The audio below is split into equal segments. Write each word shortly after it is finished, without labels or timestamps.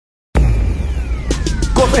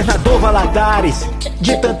Governador Valadares,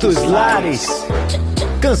 de tantos lares,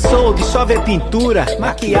 cansou de só ver pintura,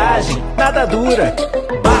 maquiagem, nada dura.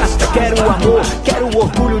 Basta, quero o amor, quero o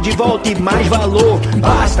orgulho de volta e mais valor.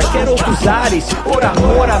 Basta, quero outros ares, por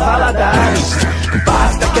amor a Valadares.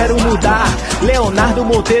 Basta, quero mudar, Leonardo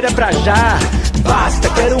Monteiro é pra já. Basta,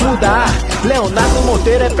 quero mudar, Leonardo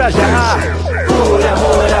Monteiro é pra já. Por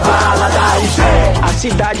amor a Valadares, a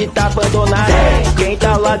cidade tá abandonada, quem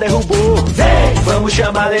tá lá derrubou. Vamos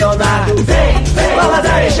chamar Leonardo,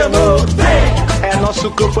 Valadares chamou. É nosso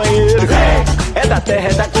companheiro, é da terra,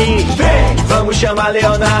 é daqui. Vamos chamar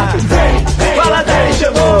Leonardo, Valadares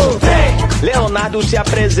chamou. Leonardo se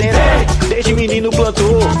apresenta, desde menino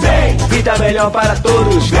plantou. Vida melhor para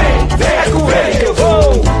todos, é com ele que eu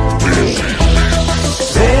vou.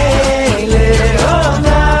 Vem,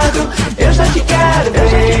 Leonardo, eu já te quero bem.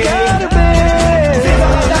 Vem,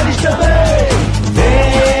 Valadares também.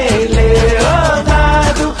 Vem,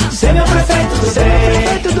 Leonardo, ser meu prefeito do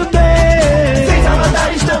bem. Tudo bem. Vem,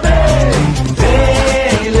 Valadares também.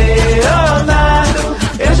 Vem, Leonardo,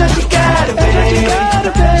 eu já te quero bem.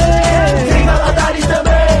 Vem, Valadares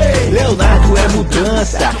também. Leonardo é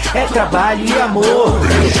mudança, é trabalho e amor.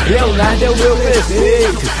 Leonardo é o meu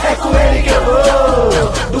prefeito, é com ele que eu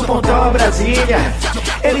vou. Do Pontão a Brasília,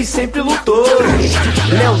 ele sempre lutou.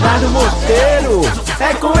 Leonardo Monteiro,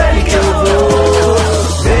 é com ele que eu vou.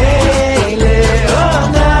 Vem,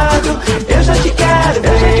 Leonardo, eu já te quero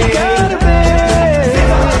bem. Vem,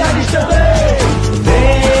 Valadares também.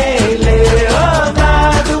 Vem,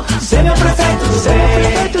 Leonardo, ser meu prefeito do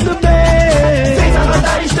bem. Tudo bem. Vem,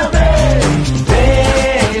 Valadares também.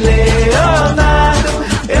 Vem, Leonardo,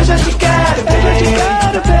 eu já te quero bem.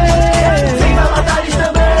 Vem, Valadares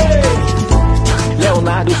também.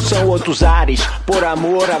 Leonardo são outros ares, por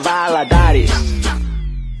amor a Valadares.